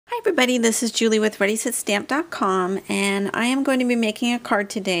Everybody, this is Julie with ReadySetStamp.com, and I am going to be making a card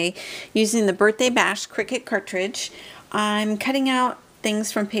today using the Birthday Bash Cricut cartridge. I'm cutting out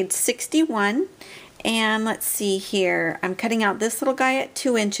things from page 61, and let's see here, I'm cutting out this little guy at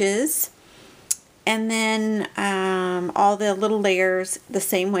 2 inches, and then all the little layers the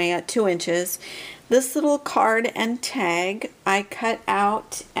same way at 2 inches. This little card and tag I cut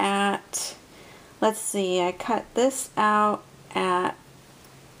out at, let's see, I cut this out at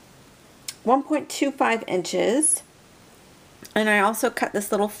 1.25 inches, and I also cut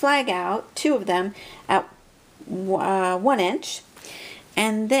this little flag out, 2 of them, at 1 inch.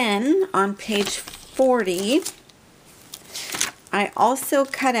 And then on page 40 I also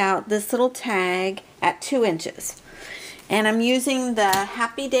cut out this little tag at 2 inches, and I'm using the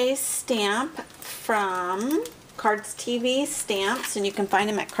Happy Days stamp from CardzTV Stamps, and you can find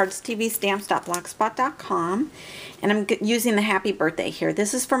them at CardzTVStamps.blogspot.com. And I'm using the happy birthday here.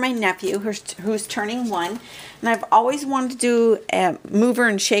 This is for my nephew who's turning 1, and I've always wanted to do a mover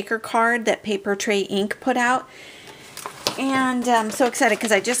and shaker card that Paper Trey Ink put out, and I'm so excited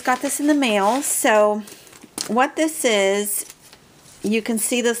because I just got this in the mail. So what this is, you can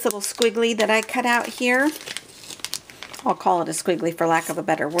see this little squiggly that I cut out here. I'll call it a squiggly for lack of a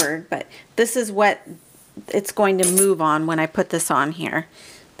better word, but this is what it's going to move on when I put this on here.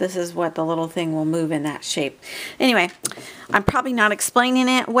 This is what the little thing will move in that shape. Anyway, I'm probably not explaining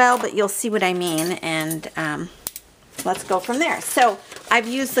it well, but you'll see what I mean, and let's go from there. So I've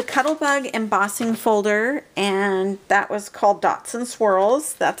used the Cuttlebug embossing folder, and that was called Dots and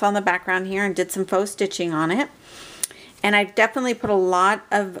Swirls. That's on the background here, and did some faux stitching on it. And I've definitely put a lot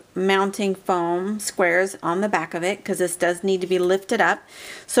of mounting foam squares on the back of it because this does need to be lifted up.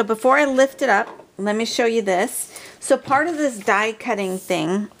 So before I lift it up, let me show you this. So part of this die cutting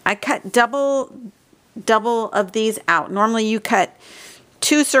thing, I cut double of these out. Normally you cut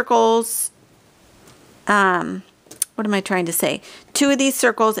 2 circles, what am I trying to say? 2 of these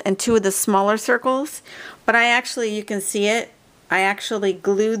circles and 2 of the smaller circles. But I actually, you can see it, I actually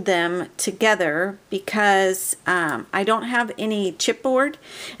glued them together because I don't have any chipboard,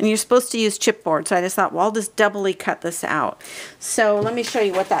 and you're supposed to use chipboard, so I just thought, well, I'll just doubly cut this out. So let me show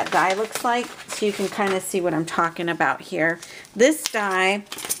you what that die looks like so you can kind of see what I'm talking about here. This die,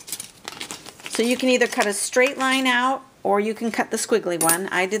 so you can either cut a straight line out or you can cut the squiggly one.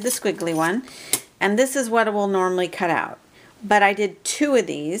 I did the squiggly one, and this is what it will normally cut out. But I did 2 of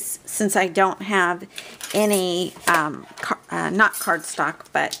these since I don't have any, not cardstock,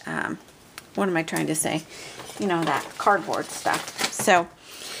 but what am I trying to say? You know, that cardboard stuff. So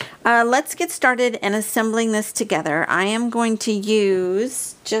let's get started in assembling this together. I am going to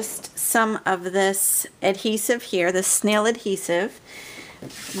use just some of this adhesive here, the snail adhesive.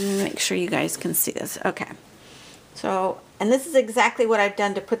 Make sure you guys can see this. Okay. So, and this is exactly what I've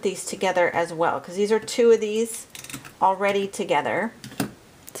done to put these together as well, because these are 2 of these already together.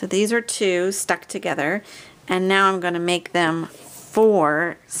 So these are 2 stuck together, and now I'm going to make them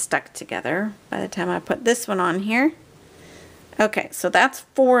 4 stuck together by the time I put this one on here. Okay, so that's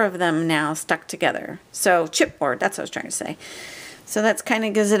 4 of them now stuck together. So chipboard, that's what I was trying to say. So that's kind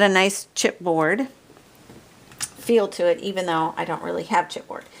of gives it a nice chipboard feel to it, even though I don't really have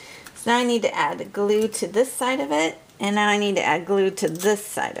chipboard. So now I need to add glue to this side of it, and now I need to add glue to this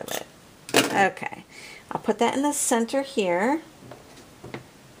side of it. Okay, I'll put that in the center here.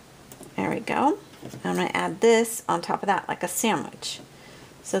 There we go. I'm going to add this on top of that like a sandwich.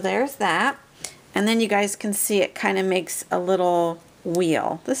 So there's that. And then you guys can see it kind of makes a little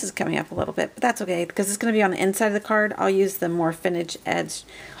wheel. This is coming up a little bit, but that's okay because it's going to be on the inside of the card. I'll use the more finished edge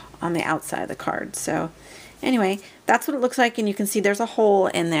on the outside of the card. So anyway, that's what it looks like, and you can see there's a hole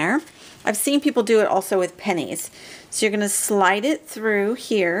in there. I've seen people do it also with pennies. So you're going to slide it through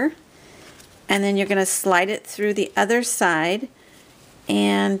here, and then you're going to slide it through the other side,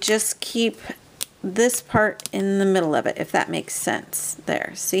 and just keep this part in the middle of it, if that makes sense.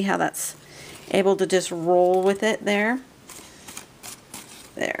 There, see how that's able to just roll with it there?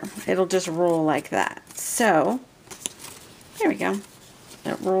 There, it'll just roll like that. So, there we go.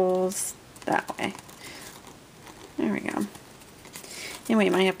 It rolls that way. There we go. Anyway,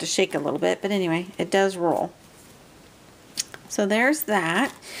 you might have to shake a little bit, but anyway, it does roll. So there's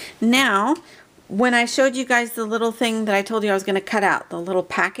that. Now, when I showed you guys the little thing that I told you I was going to cut out, the little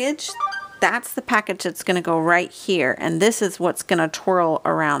package, that's the package that's going to go right here. And this is what's going to twirl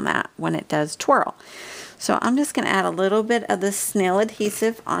around that when it does twirl. So I'm just going to add a little bit of the snail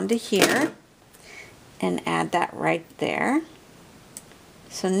adhesive onto here and add that right there.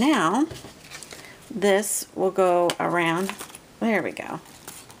 So now this will go around. There we go.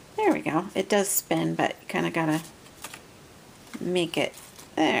 There we go. It does spin, but you kind of got to make it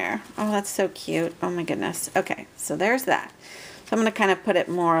There. Oh, that's so cute. Oh my goodness. Okay, so there's that. So I'm going to kind of put it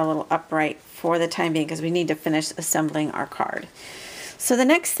more a little upright for the time being because we need to finish assembling our card. So the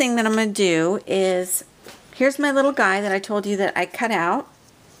next thing that I'm going to do is, here's my little guy that I told you that I cut out.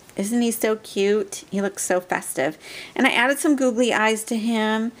 Isn't he so cute? He looks so festive. And I added some googly eyes to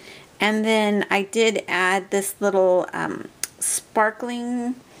him. And then I did add this little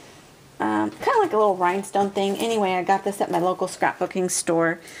sparkling, kind of like a little rhinestone thing. Anyway, I got this at my local scrapbooking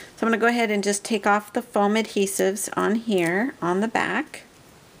store. So I'm going to go ahead and just take off the foam adhesives on here, on the back.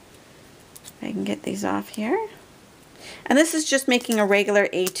 I can get these off here. And this is just making a regular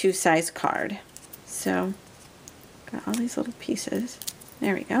A2 size card. So, got all these little pieces.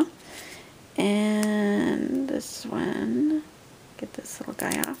 There we go. And this one, get this little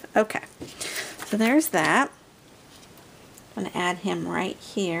guy off. Okay, so there's that. I'm going to add him right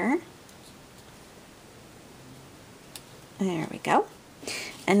here. There we go.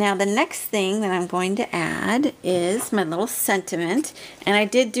 And now the next thing that I'm going to add is my little sentiment. And I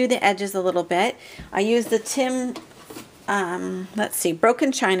did do the edges a little bit. I used the let's see,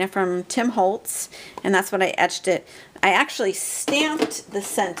 Broken China from Tim Holtz, and that's what I etched it. I actually stamped the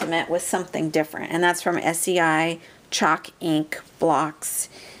sentiment with something different, and that's from SEI Chalk Ink Blocks,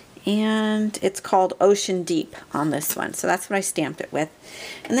 and it's called Ocean Deep on this one. So that's what I stamped it with.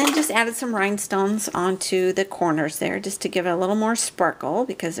 And then just added some rhinestones onto the corners there just to give it a little more sparkle,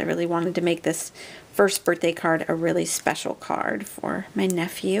 because I really wanted to make this first birthday card a really special card for my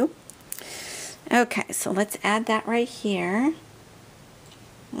nephew. Okay, so let's add that right here.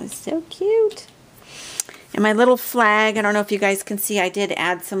 That's so cute. And my little flag, I don't know if you guys can see, I did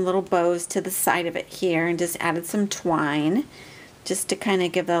add some little bows to the side of it here and just added some twine just to kind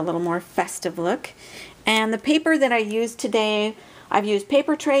of give it a little more festive look. And the paper that I used today, I've used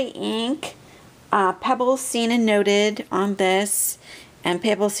Paper Trey ink, Pebbles Seen and Noted on this, and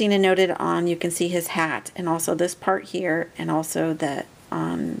Pebbles Seen and Noted on, you can see his hat, and also this part here, and also the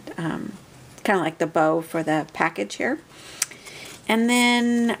on kind of like the bow for the package here. And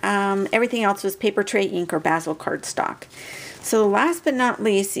then everything else was Paper Trey ink or Basil cardstock. So last but not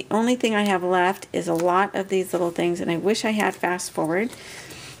least, the only thing I have left is a lot of these little things, and I wish I had fast forward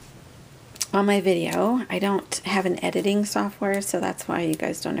on my video. I don't have an editing software, so that's why you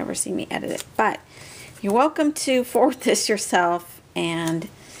guys don't ever see me edit it. But you're welcome to forward this yourself and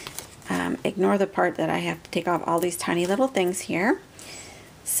ignore the part that I have to take off all these tiny little things here,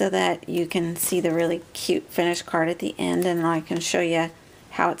 so that you can see the really cute finished card at the end, and I can show you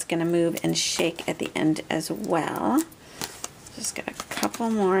how it's going to move and shake at the end as well. Just got a couple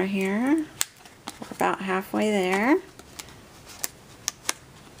more here. We're about halfway there.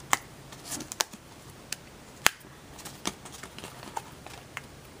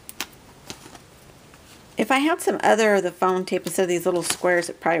 If I had some other of the foam tape instead of these little squares,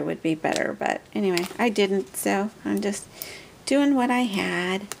 it probably would be better, but anyway, I didn't, so I'm just doing what I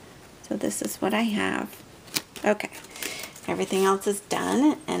had. So this is what I have. Okay, everything else is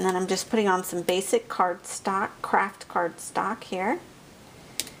done, and then I'm just putting on some basic cardstock, craft cardstock here.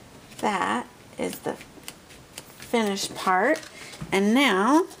 That is the finished part, and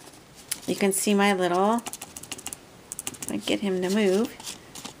now you can see my little, if I get him to move,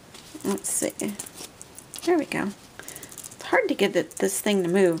 let's see, there we go. It's hard to get this thing to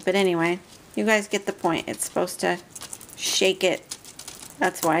move, but anyway, you guys get the point. It's supposed to shake it.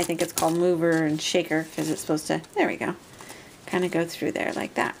 That's why I think it's called mover and shaker, because it's supposed to, there we go, kind of go through there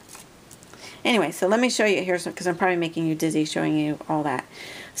like that. Anyway, so let me show you here, because I'm probably making you dizzy showing you all that.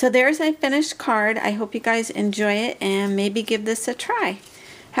 So there's my finished card. I hope you guys enjoy it and maybe give this a try.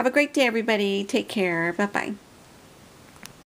 Have a great day, everybody. Take care. Bye-bye.